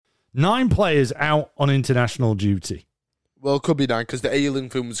9 players out on international duty. Well, it could be 9 because the Ayling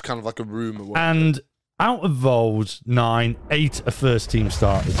thing was kind of like a rumour. And out of those 9, 8 are first-team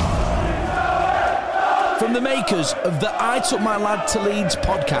starters. From the makers of the I Took My Lad to Leeds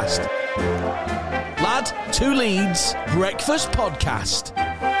podcast. Lad to Leeds Breakfast Podcast.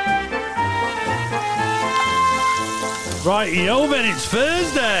 Rightio, then it's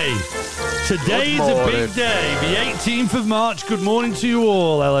Thursday. Today's a big day, the 18th of March. Good morning to you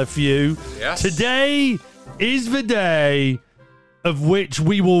all, LFU. Yes. Today is the day of which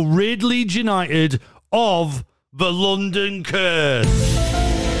we will rid Leeds United of the London curse.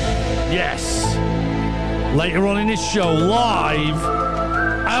 Yes. Later on in this show, live,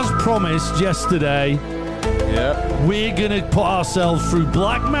 as promised yesterday, we're going to put ourselves through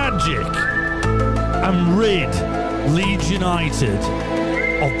black magic and rid Leeds United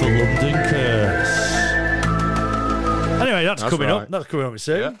of the London curse. Anyway, that's coming up. That's coming up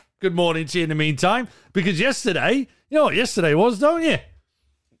soon. Yeah. Good morning to you in the meantime. Because yesterday, you know what yesterday was, don't you?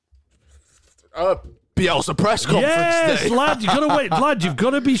 Bielsa press conference yes, day. lad, you've got to wait. Lad, you've got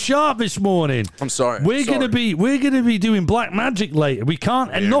to be sharp this morning. I'm sorry. We're going to be doing black magic later. We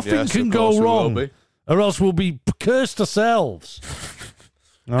can't, and nothing can go wrong, or else we'll be cursed ourselves.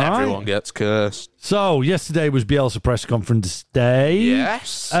 Everyone gets cursed. So, yesterday was Bielsa press conference day.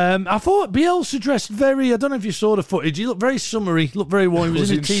 Yes. I thought Bielsa dressed very, I don't know if you saw the footage, he looked very summery, he looked very warm. He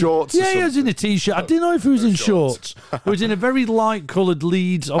was in shorts. Yeah, he was in a T-shirt. I didn't know if he was in shorts. He was in a very light-coloured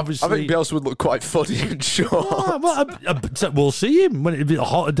Leeds, obviously. I think Bielsa would look quite funny in shorts. Yeah, well, we'll see him when the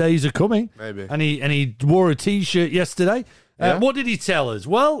hotter days are coming. Maybe. And he wore a T-shirt yesterday. Yeah. What did he tell us?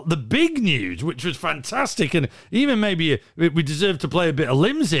 Well, the big news, which was fantastic, and even maybe we deserve to play a bit of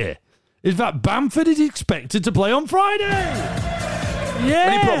limbs here, is that Bamford is expected to play on Friday. Yes.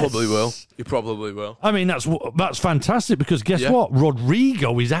 And he probably will. I mean, that's fantastic because guess what?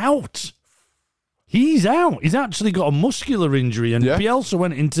 Rodrigo is out. He's out. He's actually got a muscular injury, and Bielsa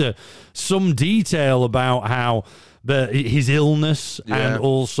went into some detail about how his illness and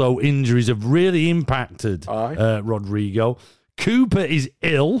also injuries have really impacted Rodrigo. Cooper is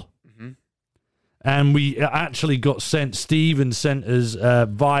ill. And we actually got Steven sent us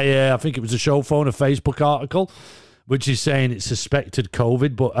via, I think it was a show phone, a Facebook article, which is saying it's suspected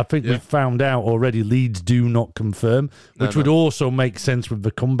COVID, but I think we've found out already Leeds do not confirm, which would also make sense with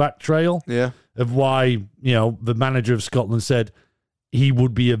the comeback trail of why, the manager of Scotland said he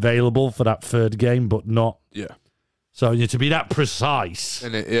would be available for that third game, but not. Yeah. So to be that precise.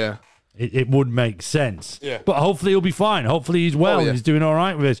 It would make sense. Yeah. But hopefully he'll be fine. Hopefully he's well and he's doing all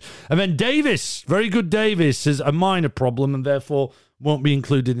right with it. And then Davis, very good Davis, has a minor problem and therefore won't be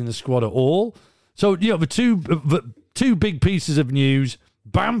included in the squad at all. So, the two big pieces of news.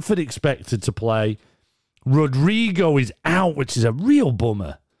 Bamford expected to play. Rodrigo is out, which is a real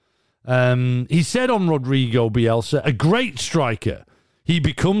bummer. He said on Rodrigo, Bielsa, a great striker. He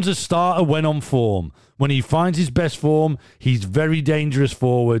becomes a starter when on form. When he finds his best form, he's very dangerous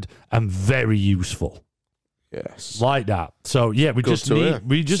forward and very useful. Yes. Like that. So, we just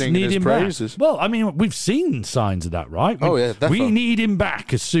need him back. Well, I mean, we've seen signs of that, right? Definitely. We need him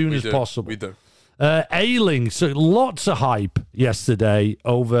back as soon as possible. We do. Ayling, so lots of hype yesterday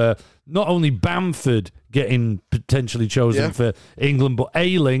over not only Bamford getting potentially chosen for England, but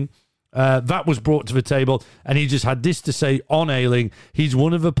Ayling. That was brought to the table, and he just had this to say on Ayling. He's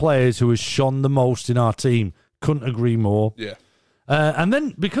one of the players who has shone the most in our team. Couldn't agree more. Yeah. And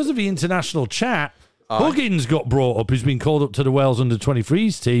then, because of the international chat, Huggins got brought up, who's been called up to the Wales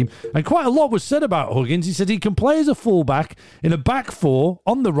under-23s team, and quite a lot was said about Huggins. He said he can play as a fullback in a back four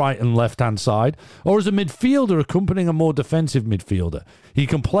on the right and left-hand side, or as a midfielder accompanying a more defensive midfielder. He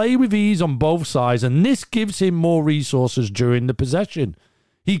can play with ease on both sides, and this gives him more resources during the possession.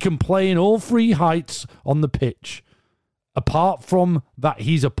 He can play in all three heights on the pitch. Apart from that,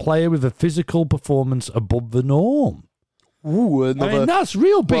 he's a player with a physical performance above the norm. Ooh, that's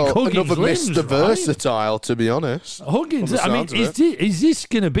real big Huggins another limbs, Mr. Versatile, to be honest. Huggins, I mean, is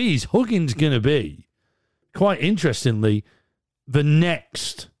Huggins going to be, quite interestingly, the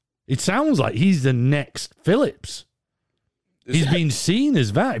next, it sounds like he's the next Phillips. He's been seen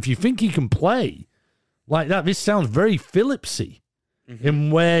as that. If you think he can play like that, this sounds very Phillipsy.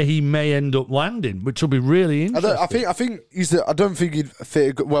 In where he may end up landing, which will be really interesting. I think I don't think he'd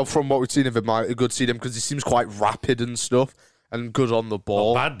fit well from what we've seen of him. I could see him because he seems quite rapid and stuff, and good on the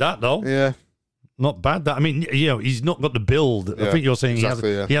ball. Not bad that though. Yeah, not bad that. I mean, he's not got the build. Yeah, I think you're saying he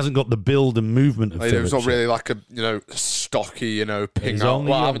hasn't got the build and movement of. He's not really like a stocky ping out.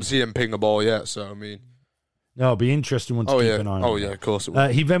 Well, I haven't seen him ping a ball yet, so I mean. No, it'll be an interesting one to keep an eye on. Oh yeah, of course it will.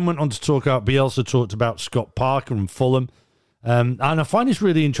 He then went on to talk about Bielsa talked about Scott Parker and Fulham. And I find this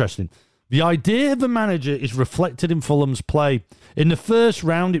really interesting. The idea of a manager is reflected in Fulham's play. In the first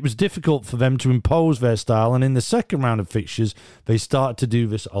round, it was difficult for them to impose their style, and in the second round of fixtures, they started to do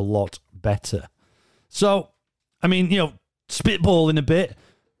this a lot better. So, I mean, spitballing a bit.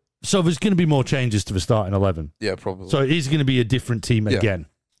 So there's going to be more changes to the starting 11. Yeah, probably. So it is going to be a different team again,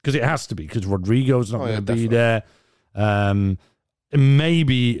 because it has to be, because Rodrigo's not going to be there.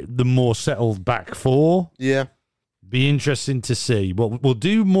 Maybe the more settled back four. Yeah. Be interesting to see. We'll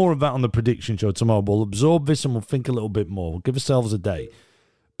do more of that on the prediction show tomorrow. We'll absorb this and we'll think a little bit more. We'll give ourselves a day.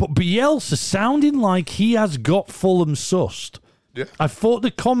 But Bielsa sounding like he has got Fulham sussed. Yeah. I thought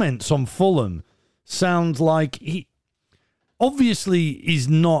the comments on Fulham sound like he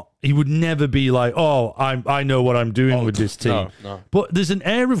would never be like, oh, I know what I'm doing with this team. No. But there's an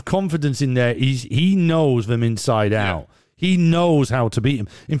air of confidence in there. He knows them inside out. He knows how to beat him.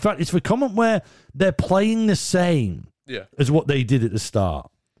 In fact, it's the comment where they're playing the same as what they did at the start.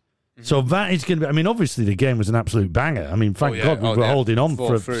 Mm-hmm. So that is going to be... I mean, obviously, the game was an absolute banger. I mean, thank God we were holding on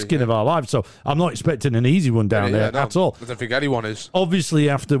for the skin of our lives. So I'm not expecting an easy one down there at all. I don't think anyone is. Obviously,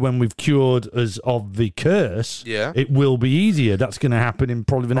 after when we've cured us of the curse, it will be easier. That's going to happen in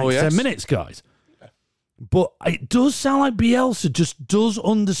probably the next 10 minutes, guys. Yeah. But it does sound like Bielsa just does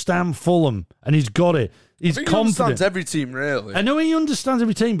understand Fulham, and he's got it. He's confident. He understands every team, really. I know he understands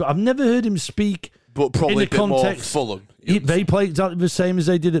every team, but I've never heard him speak. But probably in the context, more Fulham. They play exactly the same as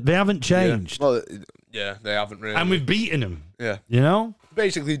they did it. They haven't changed. Yeah. Well, they haven't really. And we've beaten them. Yeah. You know?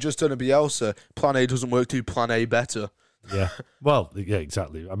 Basically, just done a Bielsa. Plan A doesn't work, do Plan A better. Yeah. Well, yeah,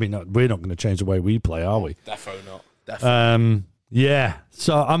 exactly. I mean, we're not going to change the way we play, are we? Definitely not. Definitely. Yeah.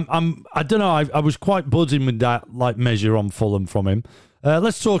 So I don't know. I was quite buzzing with that measure on Fulham from him.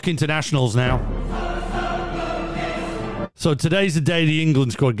 Let's talk internationals now. So today's the day the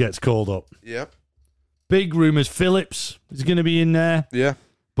England squad gets called up. Yeah. Big rumours. Phillips is going to be in there. Yeah.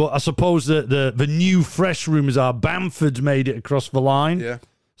 But I suppose that the new fresh rumours are Bamford's made it across the line. Yeah.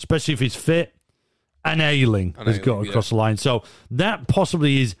 Especially if he's fit. And Ayling has got across the line. So that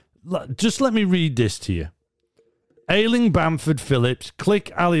possibly is... Just let me read this to you. Ayling, Bamford, Phillips,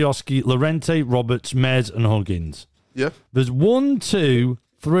 Klich, Alioski, Llorente, Roberts, Mez and Huggins. Yeah. There's 1, 2,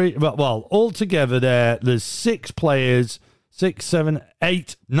 3... Well, altogether there's 6 players... 6, 7,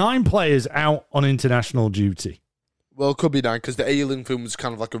 8, 9 players out on international duty. Well, it could be 9 because the Ayling film was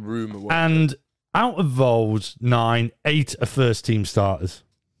kind of like a rumour. And out of those 9, 8 are first team starters.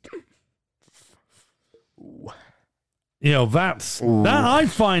 That I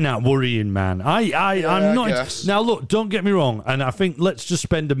find that worrying, man. I'm not. Now, look, don't get me wrong, and I think let's just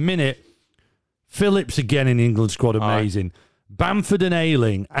spend a minute. Phillips again in the England squad, amazing. Bamford and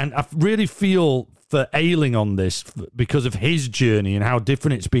Ayling, and I really feel for Ayling on this because of his journey and how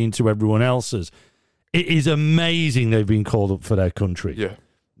different it's been to everyone else's. It is amazing they've been called up for their country. Yeah.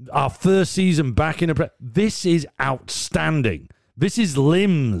 Our first season back in this is outstanding. This is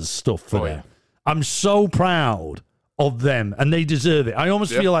limbs stuff for them. I'm so proud of them, and they deserve it. I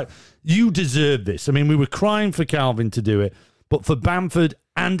almost feel like you deserve this. I mean, we were crying for Calvin to do it, but for Bamford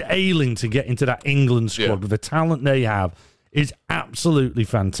and Ayling to get into that England squad with the talent they have is absolutely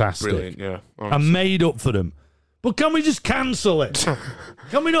fantastic. Brilliant, yeah. Honestly. I'm made up for them. But can we just cancel it?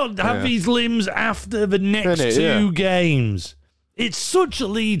 Can we not have these limbs after the next 2 games? It's such a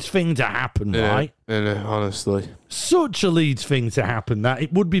Leeds thing to happen, right? Yeah, honestly. Such a Leeds thing to happen that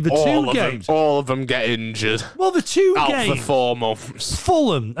it would be the 2 games. All of them get injured. Well, the 2 out games. For 4 months.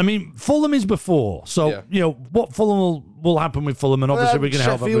 Fulham. I mean, Fulham is before. So, what Fulham will happen with Fulham, and obviously we're going to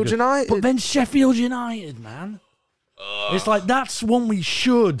help them. Sheffield United. But then Sheffield United, man. It's like, that's one we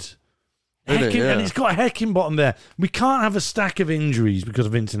should. And it's got a Heckingbottom there. We can't have a stack of injuries because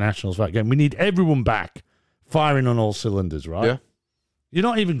of internationals for that game. We need everyone back, firing on all cylinders, right? Yeah. You're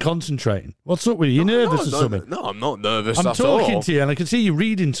not even concentrating. What's up with you? You're nervous or something? No, I'm not nervous I'm at all. talking to you, and I can see you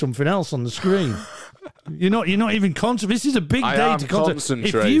reading something else on the screen. You're not even concentrating. This is a big day to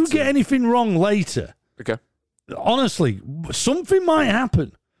concentrate. If you get anything wrong later, honestly, something might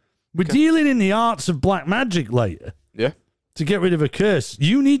happen. We're dealing in the arts of black magic later. Yeah. To get rid of a curse.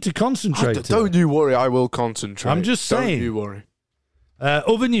 You need to concentrate. Don't you worry, I will concentrate. I'm just saying. Don't you worry.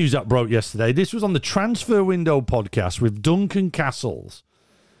 Other news that broke yesterday. This was on the Transfer Window podcast with Duncan Castles,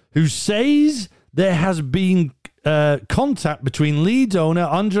 who says there has been contact between Leeds owner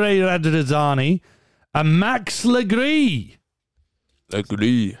Andre Radrizzani and Max Legris.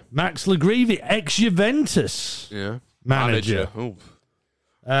 Max Legris, the ex-Juventus manager.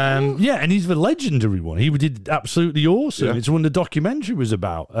 And he's the legendary one. He did absolutely awesome. Yeah. It's one the documentary was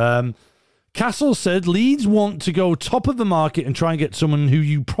about. Castle said Leeds want to go top of the market and try and get someone who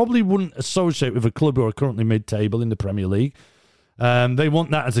you probably wouldn't associate with a club who are currently mid-table in the Premier League. They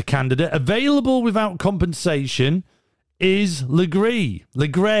want that as a candidate. Available without compensation is Legris.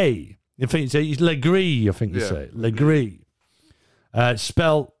 I think it's Legris, I think you say. Legris.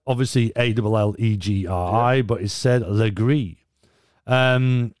 Spelled, obviously, Allegri, but it's said Legris.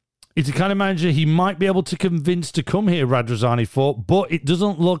 He's the kind of manager he might be able to convince to come here, Radrizzani thought, but it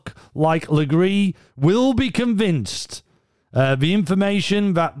doesn't look like Legris will be convinced. The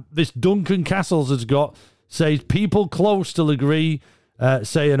information that this Duncan Castles has got says people close to Legris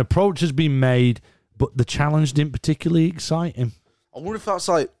say an approach has been made, but the challenge didn't particularly excite him. I wonder if that's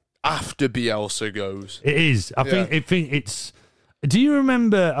like after Bielsa goes. It is. I think it's... Do you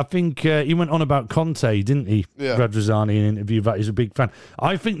remember, I think he went on about Conte, didn't he? Yeah. Radrizzani in an interview that he's a big fan.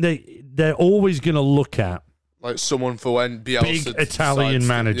 I think they're always going to look at like someone for when Bielsa big Italian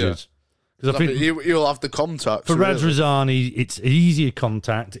managers. Because I think he'll have the contact. For Radrizzani, it's easier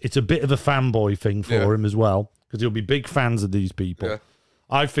contact. It's a bit of a fanboy thing for him as well, because he'll be big fans of these people. Yeah.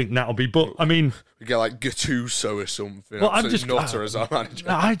 I think that'll be, but I mean, we get like Gattuso or something. Well, I'm just Nutter as our manager.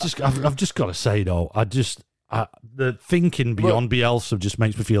 I've just got to say though, the thinking beyond Bielsa just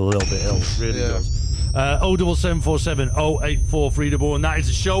makes me feel a little bit ill. It really does. 07747 084 311, and that is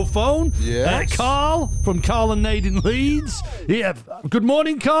a show phone. Yes. Carl from Carl and Nade in Leeds. Yeah. Good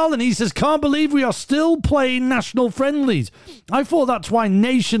morning, Carl. And he says, can't believe we are still playing national friendlies. I thought that's why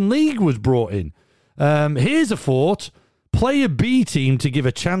Nation League was brought in. Here's a thought. Play a B team to give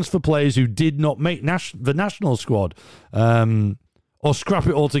a chance for players who did not make the national squad. Or scrap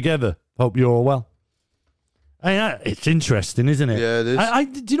it all together. Hope you're all well. It's interesting, isn't it? Yeah, it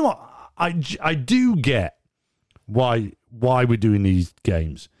is. Do you know what? I do get why we're doing these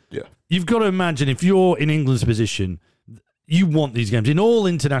games. Yeah. You've got to imagine if you're in England's position, you want these games. In all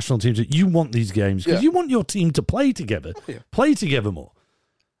international teams, you want these games because you want your team to play together, play together more.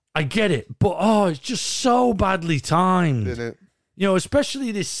 I get it, but it's just so badly timed. Isn't it? You know,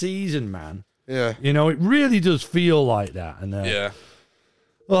 especially this season, man. Yeah. You know, it really does feel like that. And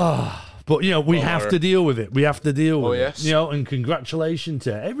but, you know, we have to deal with it. We have to deal with it. You know, and congratulations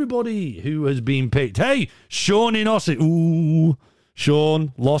to everybody who has been picked. Hey, Sean in Ossett. Ooh,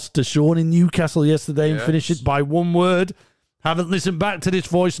 Sean lost to Sean in Newcastle yesterday and finished it by one word. Haven't listened back to this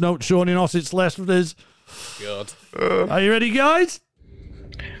voice note Sean in Ossett's left with us. God. Are you ready, guys?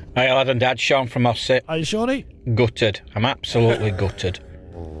 Hi, lad and dad. Sean from Ossett. Are you, Shawnee? Gutted. I'm absolutely gutted.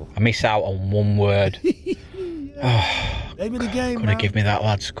 I miss out on one word. Name of the game, Could have given me that,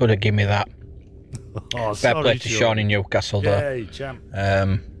 lads. Could have given me that. Fair play to Sean in Newcastle, though. Yay, champ.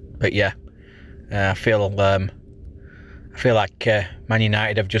 But yeah, I feel like Man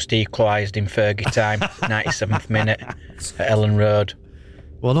United have just equalised in Fergie time, 97th minute at Ellen Road.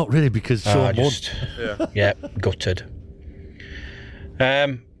 Well, not really, because Sean won. Yeah, gutted.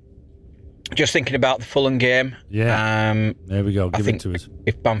 Just thinking about the Fulham game. Yeah. There we go. Give it to us.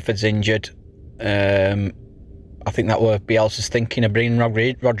 If Bamford's injured, I think that were Bielsa's thinking of bringing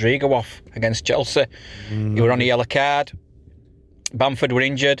Rodrigo off against Chelsea. He were on a yellow card. Bamford were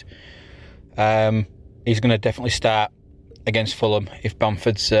injured. He's going to definitely start against Fulham if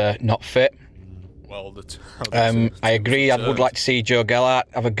Bamford's not fit. Well, I agree. I would like to see Joe Gellart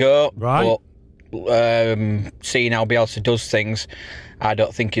have a go. Right. But seeing how Bielsa does things, I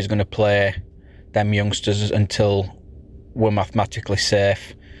don't think he's going to play them youngsters until we're mathematically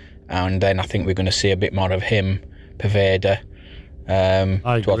safe. And then I think we're going to see a bit more of him, Poveda,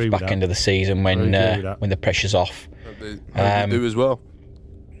 towards the back end of the season when the pressure's off. I do as well.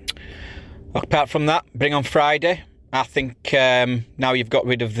 Apart from that, bring on Friday. I think now you've got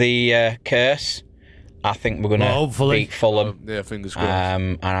rid of the curse, I think we're going to beat Fulham. Fingers crossed.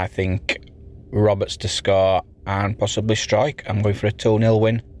 And I think Roberts to score and possibly strike. I'm going for a 2-0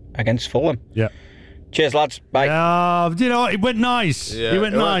 win against Fulham. Yeah. Cheers, lads. Bye. You know, it went nice. Yeah, it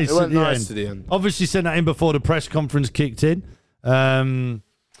went nice to the end. Obviously sent that in before the press conference kicked in.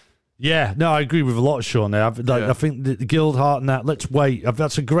 Yeah, no, I agree with a lot of Sean there. I think the Guildhart and that, let's wait.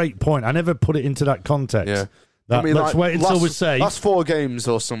 That's a great point. I never put it into that context. Yeah. Let's wait until we're safe. Last 4 games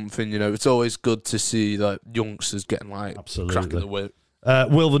or something, you know, it's always good to see like youngsters getting like cracking the whip.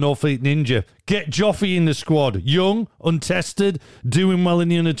 Will the Northfleet Ninja get Joffrey in the squad? Young, untested, doing well in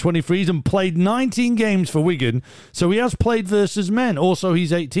the under-23s and played 19 games for Wigan, so he has played versus men. Also,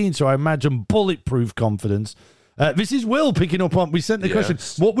 he's 18, so I imagine bulletproof confidence. This is Will picking up on. We sent the question: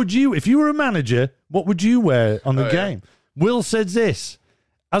 what would you, if you were a manager, what would you wear on the game? Will says this: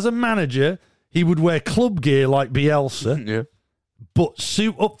 as a manager, he would wear club gear like Bielsa, but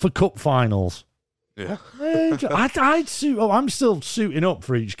suit up for cup finals. Yeah, I'd suit up. I'm still suiting up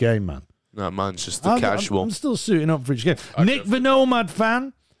for each game, man. No, mine's just the casual. I'm still suiting up for each game. Nick the Nomad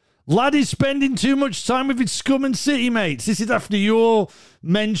fan. Lad is spending too much time with his scum and city mates. This is after your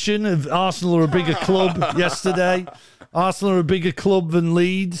mention of Arsenal are a bigger club yesterday. Arsenal are a bigger club than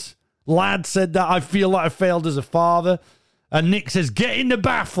Leeds. Lad said that. I feel like I failed as a father. And Nick says, get in the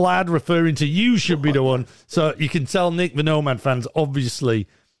bath, lad, referring to you should be the one. So you can tell Nick, the Nomad fans, obviously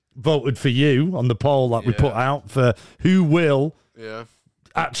voted for you on the poll that we put out for who will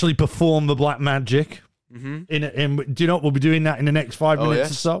actually perform the black magic. Mm-hmm. Do you know what we'll be doing that in the next 5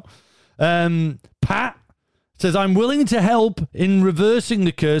 minutes or so? Pat says, I'm willing to help in reversing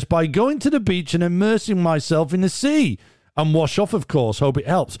the curse by going to the beach and immersing myself in the sea and wash off, of course. Hope it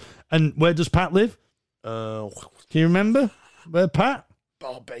helps. And where does Pat live? Can you remember where Pat?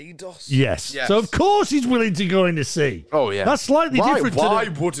 Barbados. Yes. So of course he's willing to go in the sea. Oh yeah. That's slightly different. Why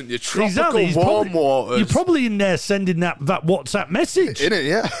wouldn't you? Tropical exactly. warm waters. You're probably in there sending that WhatsApp message. In it,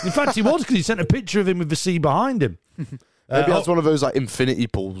 yeah. In fact, he was because he sent a picture of him with the sea behind him. Maybe that's one of those like infinity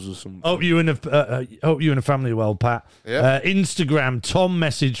pools or something. Hope you and a family are well, Pat. Yeah. Instagram, Tom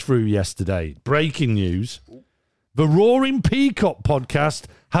messaged through yesterday. Breaking news. The Roaring Peacock podcast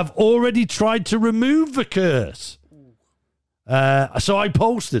have already tried to remove the curse. So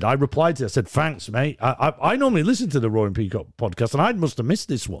I replied to it. I said, thanks, mate. I normally listen to the Roaring Peacock podcast, and I must have missed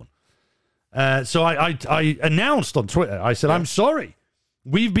this one. So I announced on Twitter, I said, I'm sorry.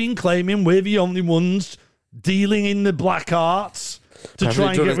 We've been claiming we're the only ones dealing in the black arts to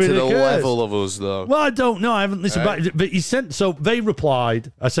try and get rid of the curse. Level of us, though. Well, I don't know. I haven't listened back. But so they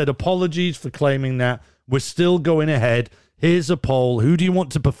replied. I said, apologies for claiming that. We're still going ahead. Here's a poll. Who do you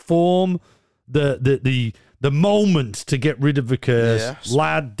want to perform the moment to get rid of the curse? Yes.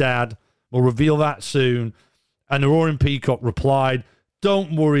 Lad, Dad. We'll reveal that soon. And the Roaring Peacock replied,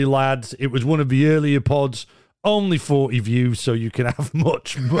 don't worry, lads. It was one of the earlier pods. Only 40 views, so you can have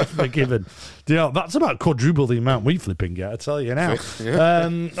much forgiven. You know, that's about quadruple the amount we flipping get, I tell you now.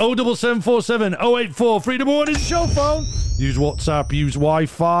 07747 084 311 is the show phone. Use WhatsApp, use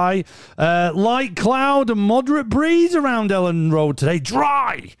Wi-Fi. Light cloud and moderate breeze around Ellen Road today.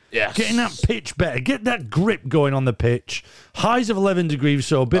 Dry. Yes. Getting that pitch better. Get that grip going on the pitch. Highs of 11 degrees,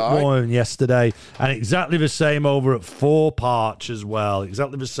 so a bit warmer than yesterday. And exactly the same over at Four Parch as well.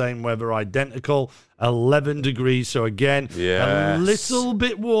 Exactly the same weather, identical. 11 degrees, so again, a little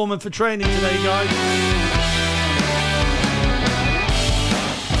bit warmer for training today, guys.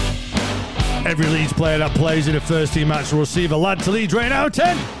 Every Leeds player that plays in a first-team match will receive a Lad to Leeds rating out of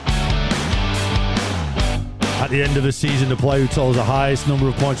 10. At the end of the season, the player who totals the highest number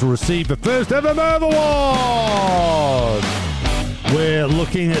of points will receive the first ever Merv Award. We're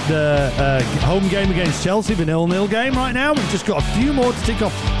looking at the home game against Chelsea, the 0-0 game right now. We've just got a few more to tick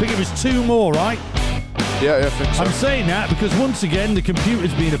off. I think it was 2 more, right? Yeah, I think so. I'm saying that because once again, the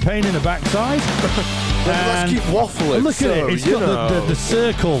computer's been a pain in the backside. Let's keep waffling. Look at it. It's got the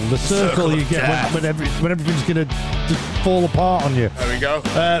circle you get when everything's going to just fall apart on you. There we go.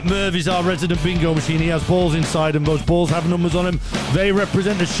 Merv is our resident bingo machine. He has balls inside him. Those balls have numbers on them. They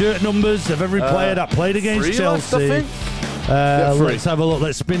represent the shirt numbers of every player that played against Chelsea. Left, I think. Let's have a look.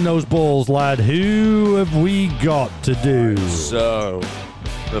 Let's spin those balls, lad. Who have we got to do? So,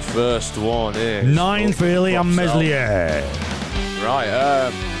 the first one is 9 for Ilya Meslier.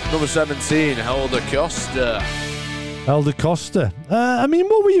 Right, number 17, Helder Costa. Helder Costa. I mean,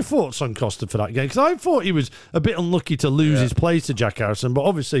 what were your thoughts on Costa for that game? Because I thought he was a bit unlucky to lose his place to Jack Harrison, but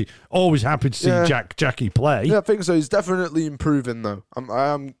obviously always happy to see Jackie play. Yeah, I think so. He's definitely improving, though.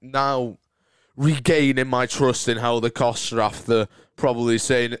 I am now regaining my trust in Helder Costa after probably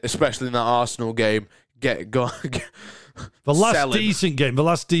saying, especially in that Arsenal game, get going. The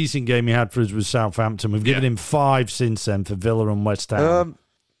last decent game he had for us was Southampton. We've given him 5 since then for Villa and West Ham.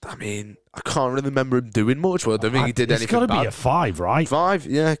 I mean, I can't really remember him doing much. Well, I don't think he did anything bad. It's got to be a 5, right? 5,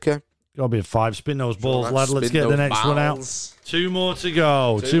 yeah, okay. Got to be a 5. Spin those balls, lad. Let's get the next one out. 2 more to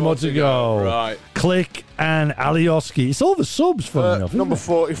go. 2 more to go. Right. Klich and Alioski. It's all the subs, funny enough. Number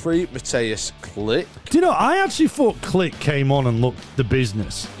 43, Matthias Klich. Do you know, I actually thought Klich came on and looked the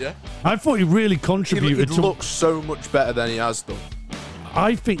business. Yeah. I thought he really contributed He looks so much better than he has done.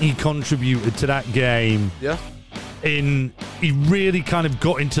 I think he contributed to that game. Yeah. He really kind of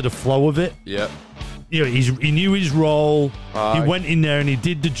got into the flow of it. Yeah. You know, he knew his role. He went in there and he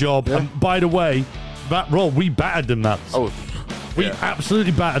did the job. Yeah. And by the way, that role, we battered them that. We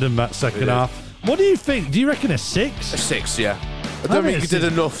absolutely battered them that second half. What do you think? Do you reckon a 6? A 6, yeah. I don't think he did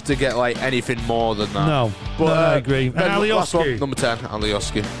enough to get like anything more than that. No, but I agree. And Alioski, number 10,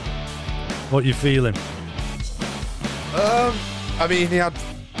 Alioski. What are you feeling? I mean, he had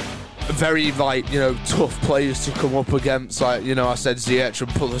very tough players to come up against. Like, I said Ziyech and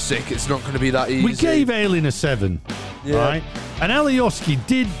Pulisic. It's not going to be that easy. We gave Ayling a 7, right? And Alioski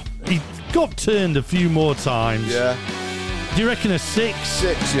did he got turned a few more times. Yeah. Do you reckon a 6?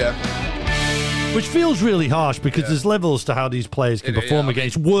 6, yeah. Which feels really harsh because there's levels to how these players can perform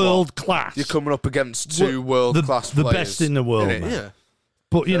against world class. You're coming up against two world class players. The best in the world, man. Yeah.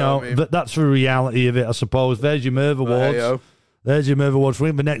 But, you know, that's the reality of it, I suppose. There's your Merv Awards. There's your Merv Awards.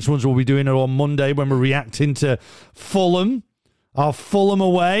 The next ones we'll be doing are on Monday when we're reacting to Fulham. Our Fulham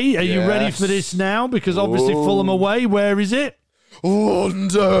away. Are you ready for this now? Because obviously Fulham away, where is it?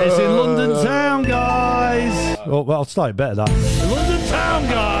 London. It's in London town, guys. Oh, well, I'll start it better, that. London town,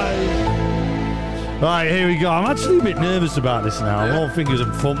 guys. Right, here we go. I'm actually a bit nervous about this now. I'm all fingers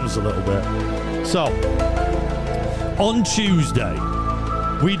and thumbs a little bit. So, on Tuesday,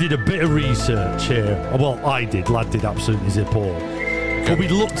 we did a bit of research here. Well, I did. Lad did absolutely zip all. But we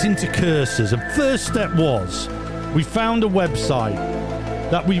looked into curses. And first step was, we found a website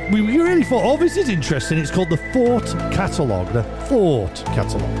that we really thought, oh, this is interesting. It's called the Fort Catalogue. The Fort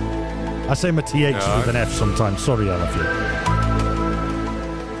Catalogue. I say my TH with an F sometimes. Sorry, LFU.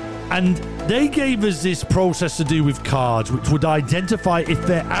 And they gave us this process to do with cards, which would identify if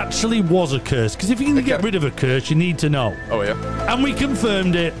there actually was a curse. Because if you can get rid of a curse, you need to know. Oh, yeah. And we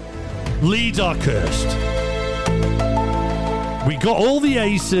confirmed it. Leeds are cursed. We got all the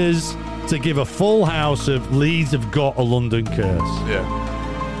aces to give a full house of Leeds have got a London curse. Yeah.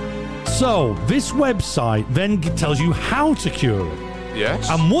 So, this website then tells you how to cure it. Yes.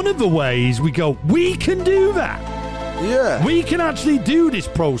 And one of the ways we go, we can do that. Yeah. We can actually do this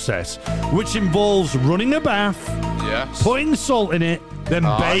process, which involves running a bath, putting salt in it, then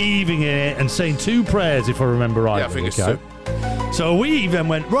bathing in it, and saying 2 prayers, if I remember right. Yeah, I think it's 2. So we then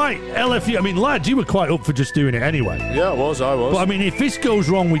went, right, LFU, I mean, lads, you were quite up for just doing it anyway. Yeah, I was. But I mean, if this goes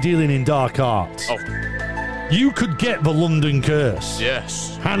wrong, we're dealing in dark arts. You could get the London curse.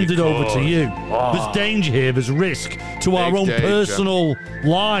 Yes. Handed over to you. There's danger here, there's risk to our own personal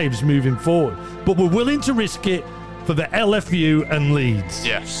lives moving forward. But we're willing to risk it for the LFU and Leeds.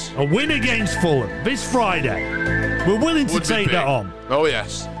 Yes. A win against Fulham this Friday. We're willing to take that on. Oh,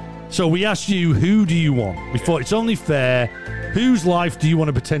 yes. So we asked you, who do you want? We thought it's only fair. Whose life do you want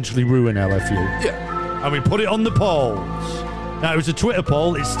to potentially ruin, LFU? Yeah. And we put it on the polls. Now, it was a Twitter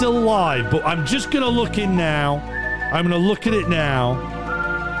poll. It's still live, but I'm just going to look in now. I'm going to look at it now.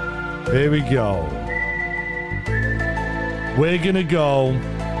 Here we go. We're going to go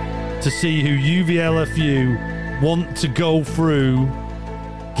to see who UVLFU want to go through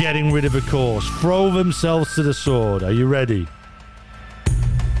getting rid of a course. Throw themselves to the sword. Are you ready?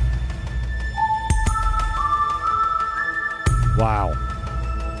 Wow.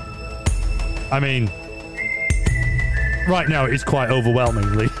 I mean, right now it's quite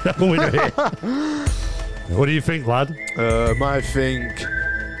overwhelmingly a winner here. What do you think, lad? I think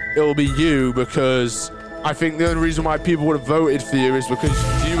it'll be you, because I think the only reason why people would have voted for you is because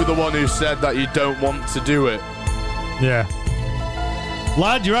you were the one who said that you don't want to do it. Yeah.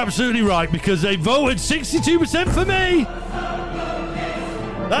 Lad, you're absolutely right, because they voted 62% for me.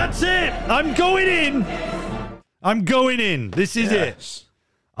 That's it. I'm going in. I'm going in. This is it.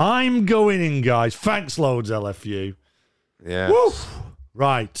 I'm going in, guys. Thanks loads, LFU. Yeah.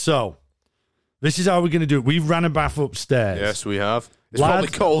 Right, so this is how we're going to do it. We've ran a bath upstairs. Yes, we have. It's Lads,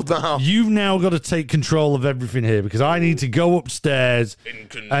 probably cold now. You've now got to take control of everything here, because I need to go upstairs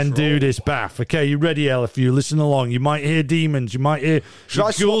and do this bath. Okay, you ready, LFU? Listen along. You might hear demons. You might hear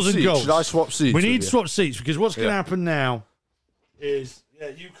ghouls and ghosts. Should I swap seats? We need to swap seats, because what's going to happen now is,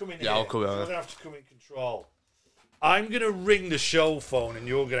 you come in here. I'll come in. You're going to have to come in control. I'm going to ring the show phone, and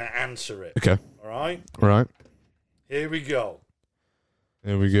you're going to answer it. Okay. All right? All right. Here we go.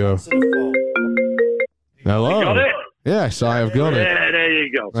 Here we go. Answer the phone. Hello. You got it? Yes, I have got it. Yeah, there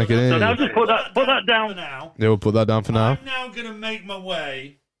you go. I can hear So now you. just put that down. For now. Yeah, we'll put that down for now. I'm now going to make my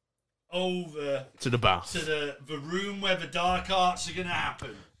way over To the bath. to the room where the dark arts are going to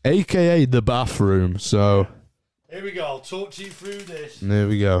happen. AKA the bathroom. So, Here we go. I'll talk to you through this. there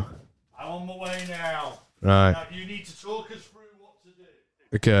we go. I'm on my way now. Right. Now, you need to talk us through what to do.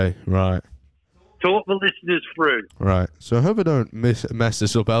 Okay, right. Talk the listeners through. Right. So I hope I don't mess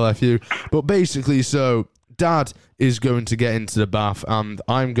this up, LFU. But basically, so Dad is going to get into the bath, and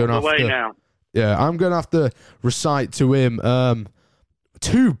I'm going to have to... now. Yeah, I'm going to have to recite to him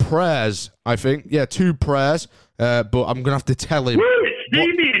 2 prayers, I think. Yeah, 2 prayers. But I'm going to have to tell him... Woo, it's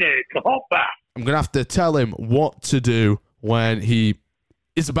steamy in it. It's a hot bath. I'm going to have to tell him what to do when he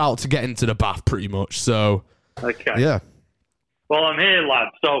is about to get into the bath, pretty much. So, Okay. yeah. Well, I'm here, lad.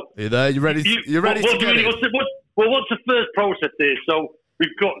 So Are you there? You ready? You're ready to get it? what's the first process here? So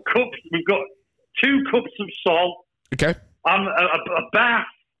we've got cups. We've got 2 cups of salt. Okay. A bath.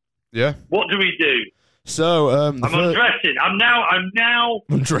 Yeah. What do we do? So, I'm undressing. I'm now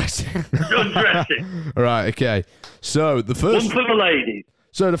undressing. undressing. Right, okay. So, the first... One for the ladies.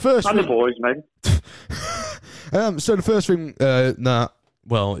 So, the first And thing... the boys, maybe. So, the first thing,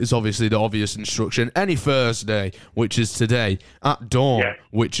 is obviously the obvious instruction. Any Thursday, which is today, at dawn,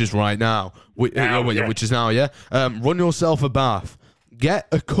 which is right now, which is now, run yourself a bath. Get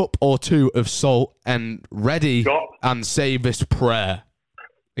a cup or two of salt and ready and say this prayer.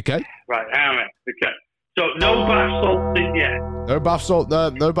 Okay? Right, okay. So no bath salt in yet? No bath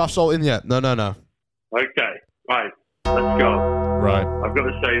salt in yet. No. Okay, right, let's go. Right. I've got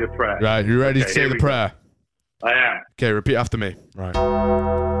to say the prayer. Right, you ready to say the prayer? Go. I am. Okay, repeat after me. Right.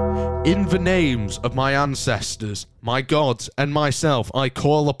 In the names of my ancestors, my gods, and myself, I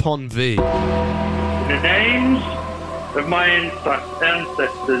call upon thee. In the names of my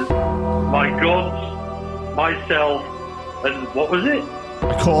ancestors, my gods, myself, and what was it?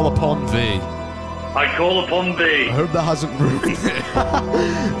 I call upon thee. I call upon thee. I hope that hasn't ruined it.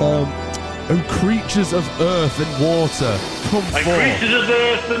 O creatures of earth and water, come forth. Creatures of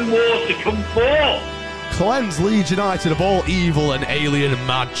earth and water, come forth. Cleanse Leeds United of all evil and alien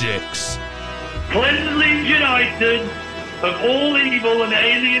magics. Cleanse Leeds United of all evil and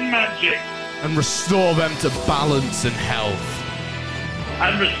alien magic. And restore them to balance and health.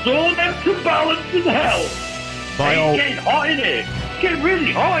 And restore them to balance and health. It's getting hot in here. It's getting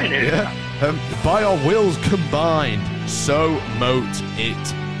really hot in here. Yeah. By our wills combined, so mote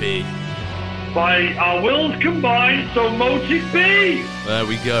it be. By our wills combined, so mote it be. There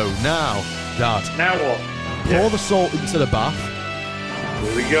we go. Now, Dad. Now what? Pour the salt into the bath.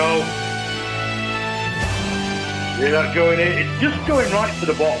 Here we go. See that going in? It's just going right to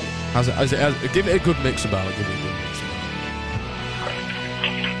the bottom. Give it a good mix about.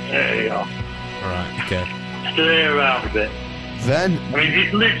 There you are. Alright, okay. Stir around a bit. Then... I mean,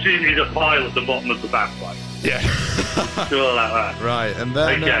 it literally is a pile at the bottom of the bath, right? Yeah. Sure like that. Right, and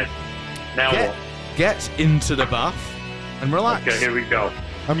then... Okay. Now what? Get into the bath and relax. Okay, here we go.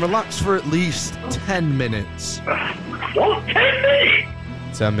 And relax for at least 10 minutes. What? 10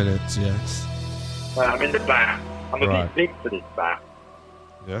 minutes? 10 minutes, yes. Well, I'm in the bath. I'm a bit big for this bath.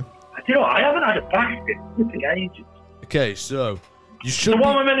 Yeah? You know, I haven't had a bath in ages. Okay, so... You should so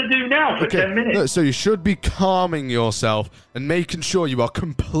what am I meant to do now for 10 minutes? No, so you should be calming yourself and making sure you are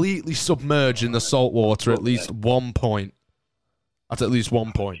completely submerged in the salt water at least one point. At least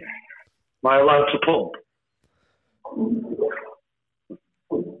one point. Am I allowed to pump?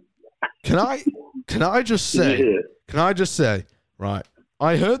 Can I just say, right,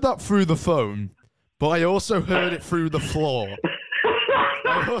 I heard that through the phone, but I also heard it through the floor.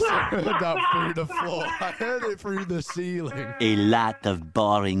 I also heard that through the floor. I heard it through the ceiling. A lot of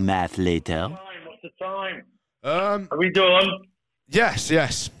boring math later. What's the time? Are we done? Yes.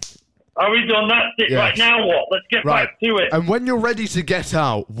 Are we done? That's it. Yes. Right, now what? Let's get back to it. And when you're ready to get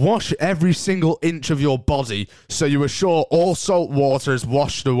out, wash every single inch of your body so you are sure all salt water is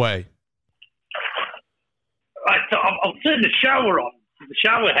washed away. Right, so I'll turn the shower on, the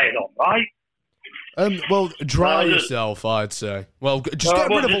shower head on, right? Well, dry yourself, I'd say. Well, just get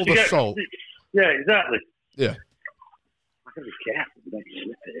rid of all the salt. Yeah, exactly. Yeah. I gotta be careful, we don't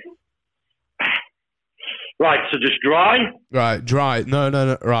slip it. Right, so just dry? Right, dry.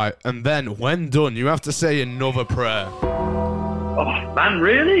 No, right. And then, when done, you have to say another prayer. Oh, man,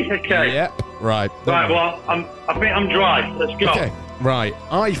 really? Okay. Yep, right. Right, well, I think I'm dry. Let's go. Okay, right.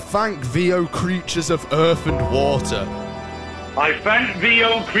 I thank thee, O creatures of earth and water. I thank thee,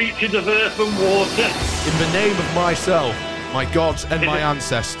 O creatures of earth and water. In the name of myself, my gods, and my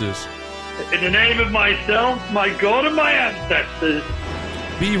ancestors. In the name of myself, my God, and my ancestors.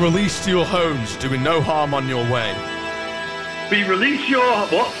 Be released to your homes, doing no harm on your way. Be released your...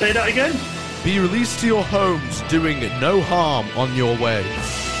 What? Say that again? Be released to your homes, doing no harm on your way.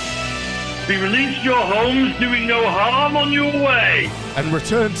 Be released your homes, doing no harm on your way. And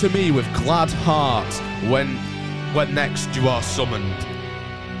return to me with glad heart when next you are summoned.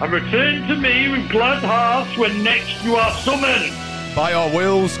 And return to me with glad hearts when next you are summoned. By our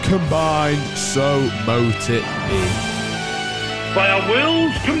wills combined, so mote it be. By our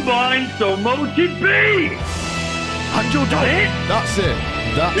wills combined, so mote it be. And you're done. That's it.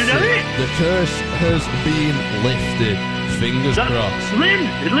 That's it. The curse has been lifted. Fingers crossed. Limbs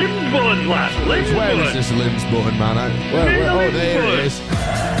button, lad. Where is this limbs button, man? There it is.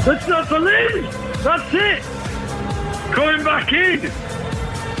 That's not the limbs. That's it. Coming back in.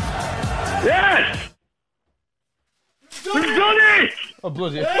 Yes. We've done it. Oh,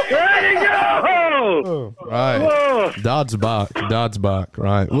 bloody. There you go. Oh, right. Whoa. Dad's back.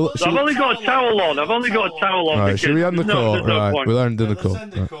 Right. Well, I've only got a towel on. Right, should we end the call? Right, we'll end the call.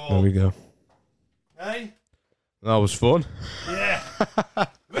 Right, there we go. Hey? That was fun. Yeah.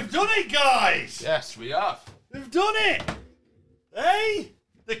 We've done it, guys. Yes, we have. We've done it. Hey?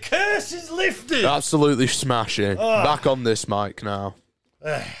 The curse is lifted. Absolutely smashing. Back on this mic now.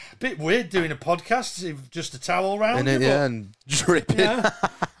 A bit weird doing a podcast with just a towel around you, and dripping. Yeah.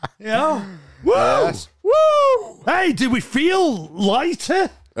 You know? Woo! Yes. Woo! Hey, did we feel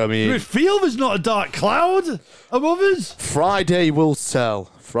lighter? I mean, Do we feel there's not a dark cloud above us? Friday will tell.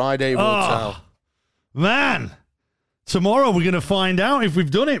 Friday will tell. Man, tomorrow we're going to find out if we've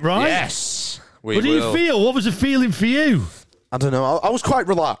done it, right? Yes. What do you feel? What was the feeling for you? I don't know. I was quite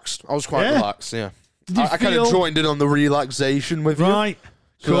relaxed. Relaxed, yeah. I kind of joined in on the relaxation with you. Right.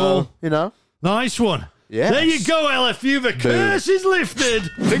 Cool. You know? Nice one. Yes. There you go, LFU. The curse is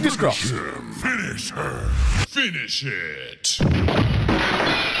lifted. Fingers crossed. Finish her. Finish it.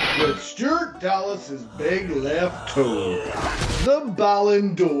 With Stuart Dallas's big left toe. The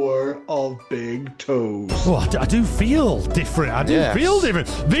Ballon d'Or of big toes. Oh, I do feel different. I do feel different.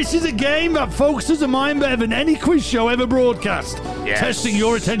 This is a game that focuses the mind better than any quiz show ever broadcast. Yes. Testing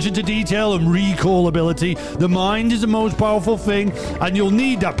your attention to detail and recall ability. The mind is the most powerful thing, and you'll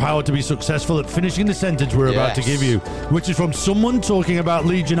need that power to be successful at finishing the sentence we're about to give you, which is from someone talking about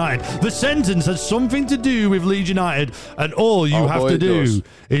Leeds United. The sentence has something to do with Leeds United, and all you have to do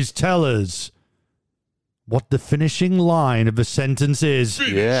is tell us what the finishing line of the sentence is.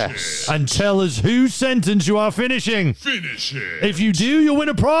 Yes. And tell us whose sentence you are finishing. Finish it. If you do, you'll win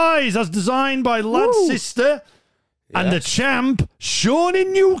a prize as designed by Lad's sister and the champ, Sean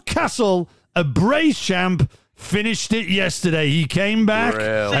in Newcastle, a brace champ, finished it yesterday. He came back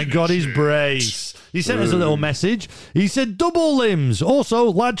and got his brace. He sent us a little message. He said, double limbs.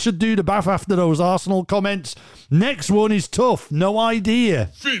 Also, Lad should do the bath after those Arsenal comments. Next one is tough. No idea.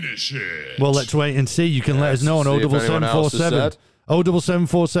 Finish it. Well, let's wait and see. You can let us know on 07747.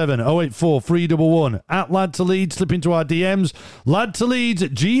 07747 084 311 at Lad to Leeds. Slip into our DMs.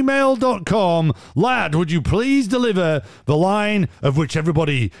 ladtoleeds@gmail.com. Lad, would you please deliver the line of which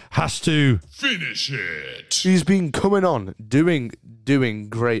everybody has to finish it? He's been coming on, doing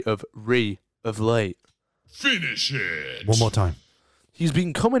great of late. Finish it. One more time. He's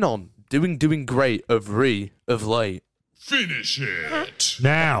been coming on, doing great of late. Finish it.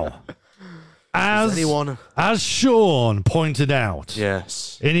 Now, as Sean pointed out,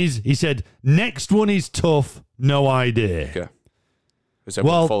 he said, next one is tough, no idea. Okay.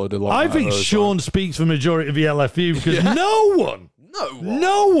 Well, I think Sean speaks for the majority of the LFU because no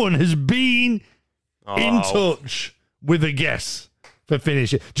one has been in touch with a guess for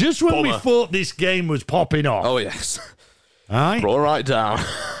finishing. Just when we thought this game was popping off. Oh, yes. All right? Roll right down.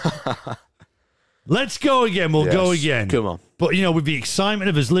 Let's go again. We'll go again. Come on. But, with the excitement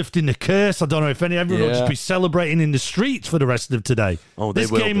of us lifting the curse, I don't know if everyone will just be celebrating in the streets for the rest of today. Oh, this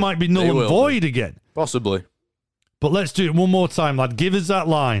game might be null and void again. Possibly. But let's do it one more time, lad. Give us that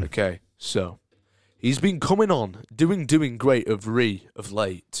line. Okay, so he's been coming on, doing great of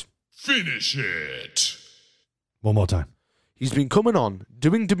late. Finish it. One more time. He's been coming on,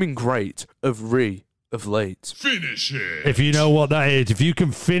 doing great of late. Finish it. If you know what that is, if you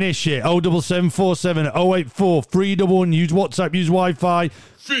can finish it, 07747 084 311. Use WhatsApp, use Wi-Fi.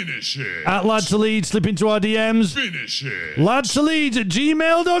 Finish it. At Lad to Leeds, slip into our DMs. Finish it.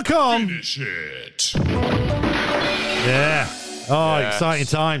 ladtoleeds@gmail.com. Finish it. Yeah. Oh, exciting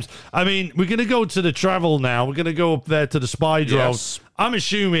times. I mean, we're going to go to the travel now. We're going to go up there to the spy drone. Yes. I'm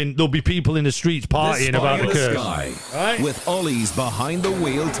assuming there'll be people in the streets partying about the curse. Right? With Ollie's behind the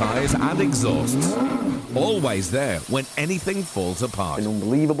wheel tyres and exhausts. Always there when anything falls apart. An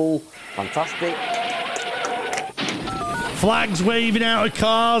unbelievable, fantastic. Flags waving out of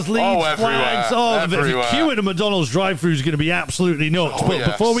cars, Leeds flags. The queue at the McDonald's drive-thru is going to be absolutely nuts. But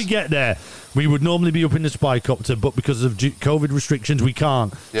before we get there, we would normally be up in the spy copter, but because of COVID restrictions, we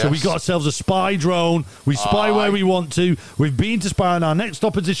can't. Yes. So we got ourselves a spy drone. We spy where we want to. We've been to spy on our next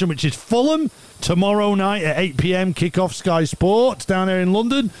opposition, which is Fulham, tomorrow night at 8 p.m, kick-off Sky Sports down here in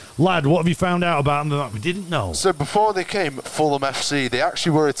London. Lad, what have you found out about them that we didn't know? So before they came Fulham FC, they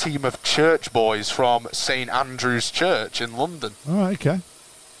actually were a team of church boys from St Andrew's Church in London. All right, okay.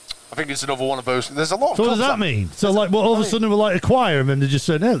 I think it's another one of those. There's a lot of So what does that mean? So, all of a sudden we're like a choir and then they just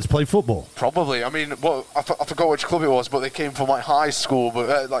said, let's play football? Probably. I mean, I forgot which club it was, but they came from high school,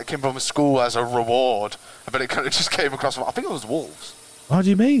 but came from a school as a reward. But it kind of just came across. I think it was Wolves. How do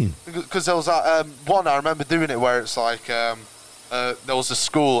you mean? Because there was that one, I remember doing it, where it's like there was a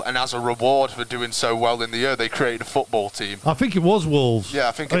school, and as a reward for doing so well in the year, they created a football team. I think it was Wolves. Yeah,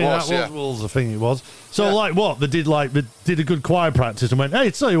 I think it was. That was Wolves, I think it was. So, what? They did a good choir practice and went,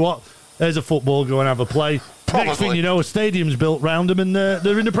 hey, tell you what, there's a football, go and have a play. Next thing you know, a stadium's built round them and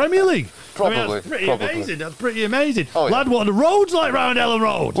they're in the Premier League. Probably. That's pretty amazing. That's pretty amazing. Oh, yeah. Lad, what are the roads like round Ellen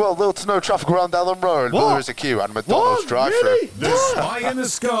Road? Well, little to no traffic around Ellen Road. What? There is a queue and McDonald's drive-thru. Really? The Spy in the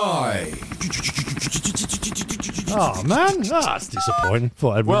Sky. Oh, man. That's disappointing.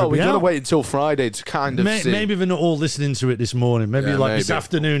 Well, we've got to out. wait until Friday to kind of see. Maybe they're not all listening to it this morning. Maybe this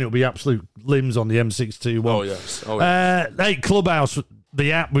afternoon it'll be absolute limbs on the M621. Oh, yes. Oh, yes. Hey, Clubhouse,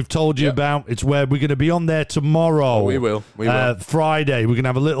 the app we've told you about, it's where we're going to be on there tomorrow. Oh, we will. Friday, we're going to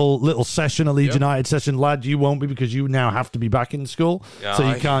have a little session, a Leeds United session. Lad, you won't be because you now have to be back in school. Yeah, so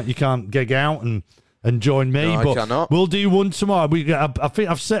you can't gig out and join me. No, but I cannot. We'll do one tomorrow. I think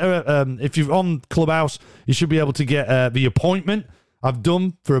I've set if you're on Clubhouse, you should be able to get the appointment I've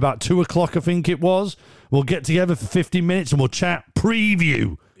done for about 2:00, I think it was. We'll get together for 15 minutes and we'll chat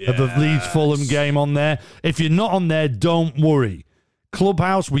preview of the Leeds Fulham game on there. If you're not on there, don't worry.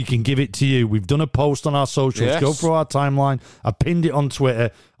 Clubhouse, we can give it to you. We've done a post on our socials. Yes. Go through our timeline. I pinned it on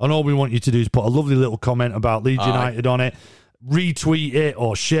Twitter, and all we want you to do is put a lovely little comment about Leeds United on it. Retweet it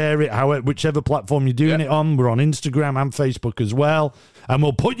or share it, whichever platform you're doing it on. We're on Instagram and Facebook as well. And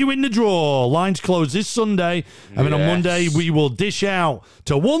we'll put you in the draw. Lines close this Sunday. And then on Monday, we will dish out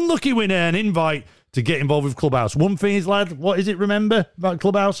to one lucky winner an invite to get involved with Clubhouse. One thing is, lad, what is it, remember, about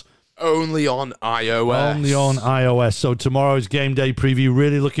Clubhouse? Only on iOS. Only on iOS. So tomorrow's game day preview.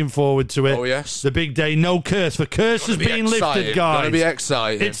 Really looking forward to it. Oh, yes. The big day. No curse. For curse has been lifted, guys. Gonna be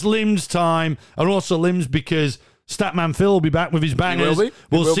exciting. It's Limbs time. And also Limbs because Statman Phil will be back with his bangers. He will be.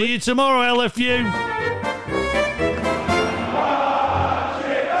 We'll see you tomorrow, LFU.